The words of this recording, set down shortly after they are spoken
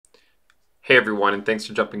Hey everyone, and thanks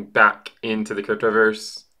for jumping back into the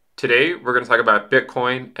cryptoverse. Today we're going to talk about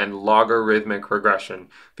Bitcoin and logarithmic regression.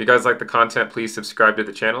 If you guys like the content, please subscribe to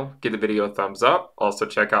the channel, give the video a thumbs up. Also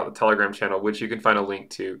check out the Telegram channel, which you can find a link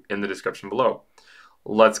to in the description below.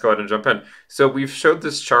 Let's go ahead and jump in. So we've showed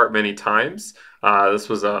this chart many times. This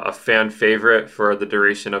was a fan favorite for the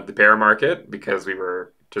duration of the bear market because we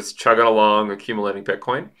were just chugging along, accumulating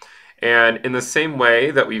Bitcoin. And in the same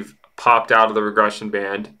way that we've popped out of the regression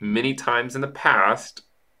band many times in the past,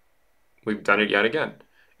 we've done it yet again.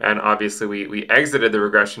 And obviously we exited the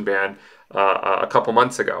regression band a couple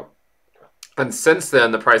months ago. And since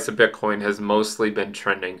then, the price of Bitcoin has mostly been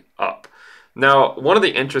trending up. Now, one of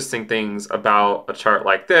the interesting things about a chart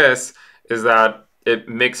like this is that it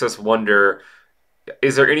makes us wonder,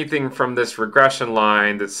 is there anything from this regression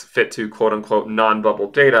line that's fit to quote unquote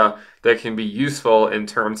non-bubble data that can be useful in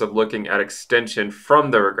terms of looking at extension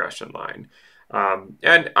from the regression line?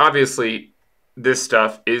 And obviously, this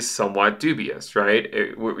stuff is somewhat dubious, right?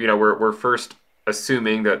 We're first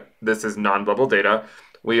assuming that this is non-bubble data.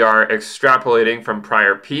 We are extrapolating from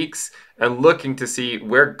prior peaks and looking to see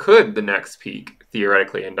where could the next peak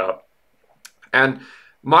theoretically end up. And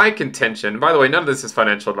my contention, by the way, none of this is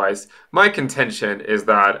financial advice. My contention is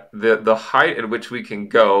that the height at which we can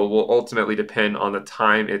go will ultimately depend on the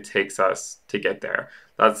time it takes us to get there.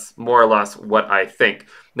 That's more or less what I think.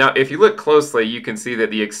 Now, if you look closely, you can see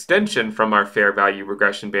that the extension from our fair value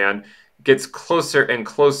regression band gets closer and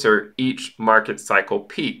closer each market cycle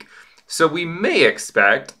peak. So we may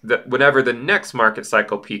expect that whenever the next market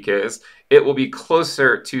cycle peak is, it will be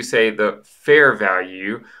closer to, say, the fair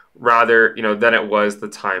value rather, than it was the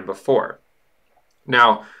time before.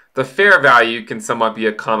 Now, the fair value can somewhat be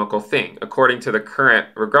a comical thing. According to the current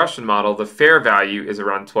regression model, the fair value is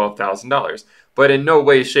around $12,000. But in no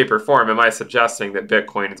way, shape, or form am I suggesting that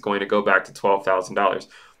Bitcoin is going to go back to $12,000.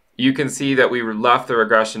 You can see that we left the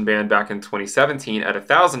regression band back in 2017 at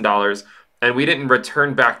 $1,000, and we didn't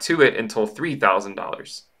return back to it until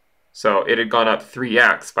 $3,000. So it had gone up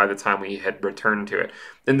 3x by the time we had returned to it.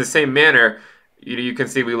 In the same manner, you can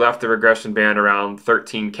see we left the regression band around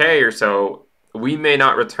 13K or so. We may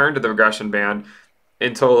not return to the regression band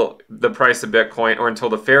until the price of Bitcoin or until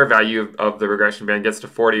the fair value of the regression band gets to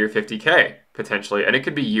 40 or 50K potentially, and it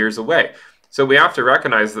could be years away. So we have to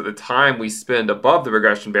recognize that the time we spend above the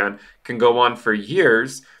regression band can go on for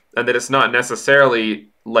years, and that it's not necessarily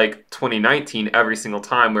like 2019 every single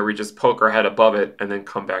time where we just poke our head above it and then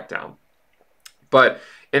come back down. But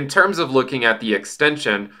in terms of looking at the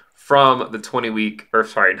extension from the 20-week, or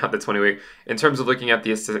sorry, not the 20-week, in terms of looking at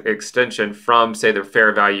the extension from, say, the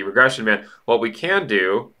fair value regression band, what we can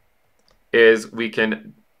do is we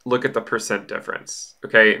can look at the percent difference.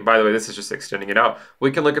 Okay, by the way, this is just extending it out.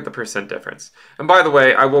 We can look at the percent difference. And by the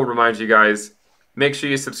way, I will remind you guys, make sure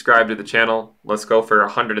you subscribe to the channel. Let's go for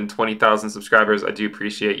 120,000 subscribers. I do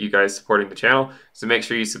appreciate you guys supporting the channel. So make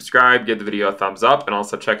sure you subscribe, give the video a thumbs up, and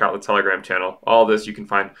also check out the Telegram channel. All this you can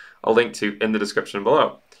find a link to in the description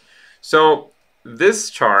below. So this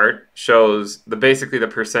chart shows basically the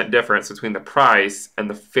percent difference between the price and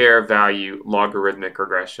the fair value logarithmic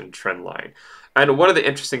regression trend line. And one of the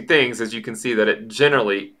interesting things is you can see that it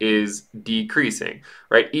generally is decreasing,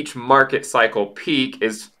 right? Each market cycle peak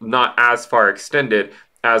is not as far extended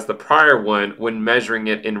as the prior one when measuring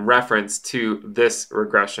it in reference to this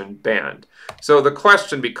regression band. So the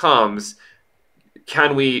question becomes,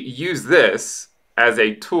 can we use this as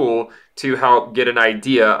a tool to help get an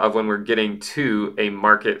idea of when we're getting to a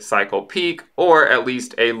market cycle peak or at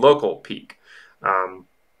least a local peak?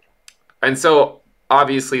 And so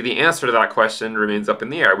obviously, the answer to that question remains up in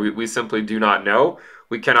the air. We simply do not know.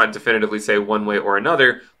 We cannot definitively say one way or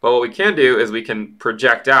another, but what we can do is we can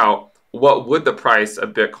project out what would the price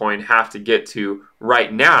of Bitcoin have to get to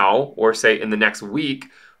right now, or say in the next week,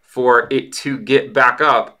 for it to get back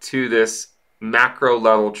up to this macro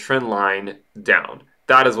level trend line down.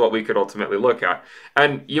 That is what we could ultimately look at.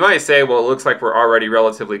 And you might say, well, it looks like we're already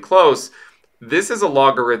relatively close. This is a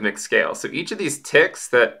logarithmic scale. So each of these ticks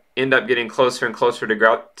that end up getting closer and closer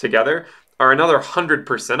together are another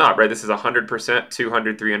 100% up, right? This is 100%,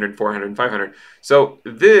 200, 300, 400, 500. So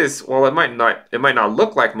this, while it might not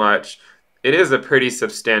look like much, it is a pretty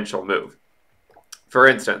substantial move. For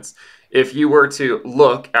instance, if you were to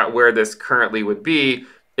look at where this currently would be,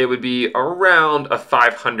 it would be around a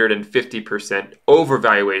 550%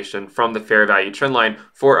 overvaluation from the fair value trend line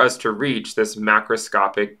for us to reach this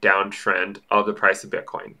macroscopic downtrend of the price of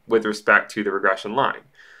Bitcoin with respect to the regression line.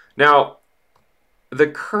 Now, the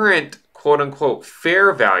current quote-unquote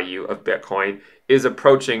fair value of Bitcoin is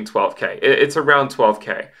approaching 12K. It's around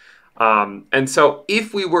 12K. And so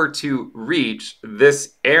if we were to reach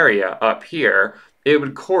this area up here, it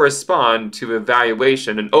would correspond to a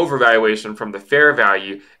valuation, an overvaluation from the fair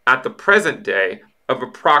value at the present day of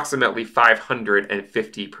approximately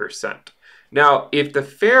 550%. Now, if the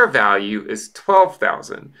fair value is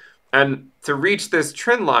 12,000, and to reach this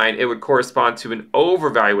trend line, it would correspond to an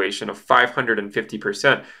overvaluation of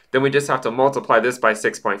 550%. Then we just have to multiply this by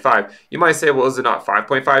 6.5. You might say, well, is it not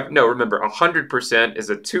 5.5? No, remember, 100% is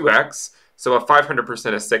a 2x. So a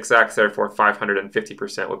 500% is 6x, therefore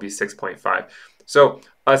 550% would be 6.5. So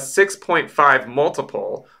a 6.5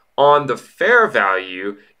 multiple on the fair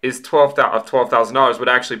value is $12,000 would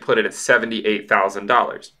actually put it at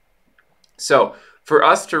 $78,000. So for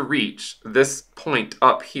us to reach this point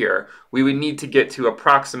up here, we would need to get to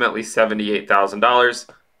approximately $78,000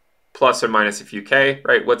 plus or minus a few K,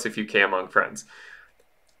 right? What's a few K among friends?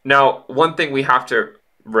 Now, one thing we have to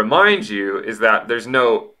remind you is that there's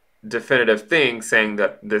no definitive thing saying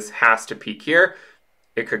that this has to peak here.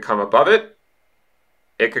 It could come above it.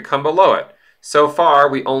 It could come below it. So far,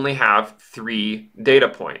 we only have 3 data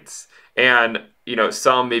points. And,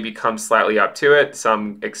 some maybe come slightly up to it,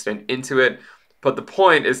 some extend into it. But the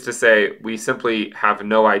point is to say we simply have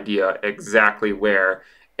no idea exactly where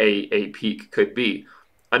a peak could be.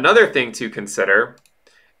 Another thing to consider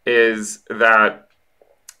is that,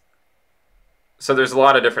 so there's a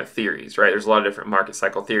lot of different theories, right? There's a lot of different market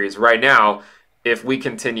cycle theories. Right now, if we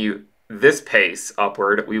continue this pace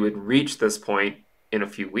upward, we would reach this point in a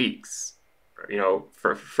few weeks.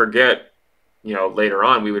 Forget, later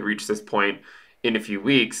on, we would reach this point in a few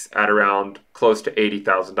weeks at around close to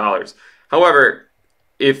 $80,000. However,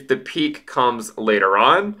 if the peak comes later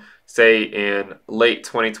on, say in late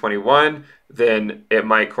 2021, then it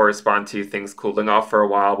might correspond to things cooling off for a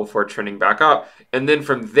while before trending back up. And then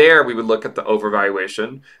from there, we would look at the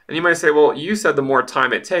overvaluation. And you might say, well, you said the more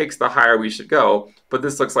time it takes, the higher we should go. But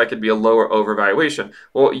this looks like it'd be a lower overvaluation.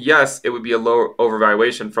 Well, yes, it would be a lower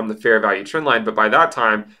overvaluation from the fair value trend line. But by that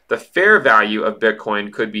time, the fair value of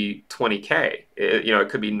Bitcoin could be 20K. It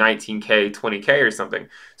could be 19K, 20K or something.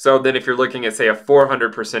 So then if you're looking at, say, a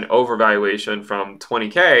 400% overvaluation from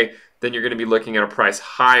 20K, then you're going to be looking at a price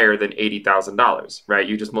higher than $80,000, right?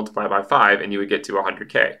 You just multiply by 5 and you would get to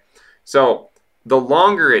 100K. So the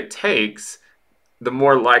longer it takes, the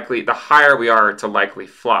higher we are to likely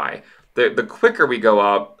fly. The quicker we go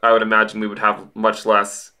up, I would imagine we would have much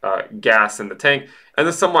less gas in the tank. And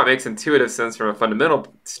this somewhat makes intuitive sense from a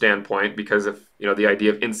fundamental standpoint because of the idea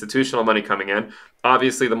of institutional money coming in.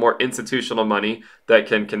 Obviously, the more institutional money that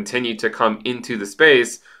can continue to come into the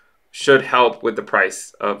space should help with the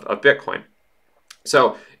price of Bitcoin.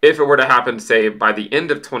 So if it were to happen, say, by the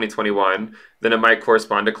end of 2021, then it might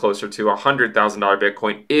correspond to closer to $100,000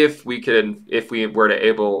 Bitcoin if we were to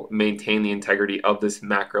able maintain the integrity of this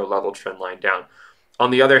macro level trend line down. On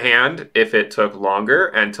the other hand, if it took longer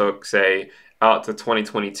and took, say, out to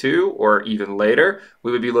 2022 or even later,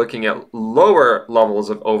 we would be looking at lower levels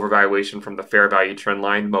of overvaluation from the fair value trend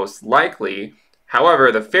line, most likely.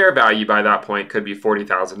 However, the fair value by that point could be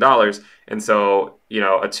 $40,000. And so,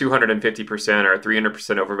 a 250% or a 300%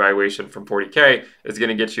 overvaluation from 40K is going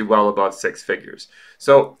to get you well above 6 figures.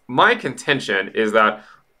 So my contention is that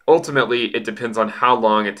ultimately it depends on how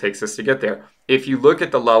long it takes us to get there. If you look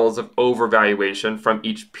at the levels of overvaluation from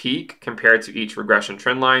each peak compared to each regression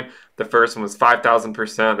trend line, the first one was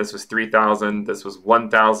 5,000%, this was 3,000, this was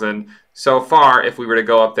 1,000. So far, if we were to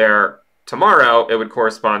go up there tomorrow, it would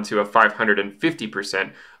correspond to a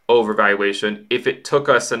 550% overvaluation. If it took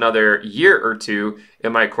us another year or two, it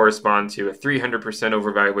might correspond to a 300%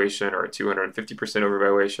 overvaluation or a 250%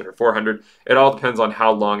 overvaluation or 400. It all depends on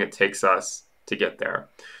how long it takes us to get there.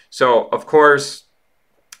 So, of course,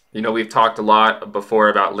 we've talked a lot before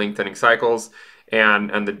about lengthening cycles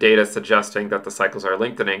and the data suggesting that the cycles are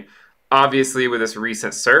lengthening. Obviously, with this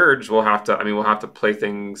recent surge, we'll have to play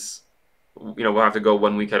things. We'll have to go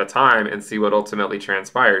 1 week at a time and see what ultimately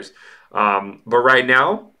transpires. But right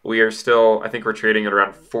now, we are still, I think we're trading at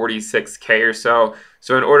around 46K or so.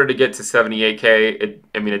 So in order to get to 78K,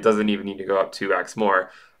 it doesn't even need to go up 2x more.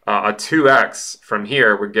 A 2x from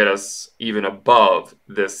here would get us even above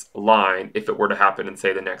this line if it were to happen in,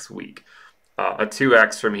 say, the next week. A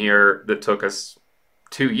 2x from here that took us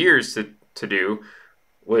 2 years to do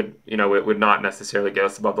would, it would not necessarily get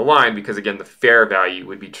us above the line because, again, the fair value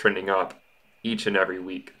would be trending up each and every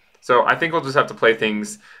week. So I think we'll just have to play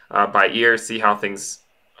things by ear, see how things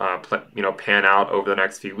pan out over the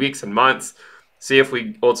next few weeks and months, see if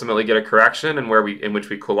we ultimately get a correction and in which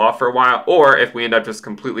we cool off for a while, or if we end up just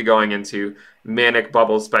completely going into manic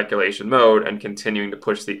bubble speculation mode and continuing to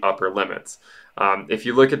push the upper limits. If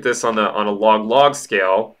you look at this on a log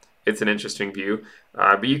scale, it's an interesting view.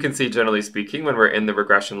 But you can see, generally speaking, when we're in the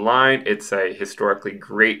regression line, it's a historically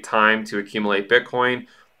great time to accumulate Bitcoin.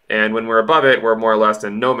 And when we're above it, we're more or less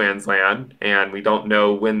in no man's land, and we don't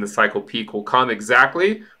know when the cycle peak will come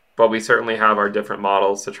exactly, but we certainly have our different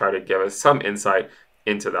models to try to give us some insight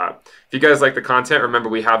into that. If you guys like the content, remember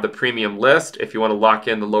we have the premium list. If you want to lock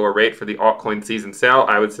in the lower rate for the altcoin season sale,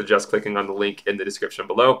 I would suggest clicking on the link in the description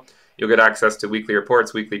below. You'll get access to weekly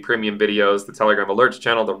reports, weekly premium videos, the Telegram alerts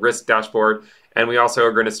channel, the risk dashboard, and we also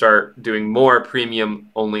are going to start doing more premium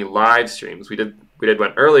only live streams. We did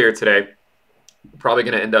one earlier today. Probably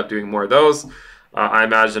going to end up doing more of those. I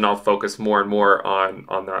imagine I'll focus more and more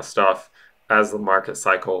on that stuff as the market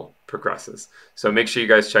cycle progresses. So make sure you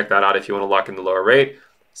guys check that out if you want to lock in the lower rate.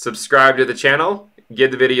 Subscribe to the channel, give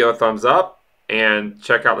the video a thumbs up, and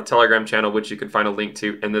check out the Telegram channel, which you can find a link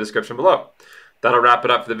to in the description below. That'll wrap it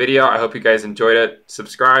up for the video. I hope you guys enjoyed it.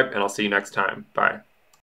 Subscribe, and I'll see you next time. Bye.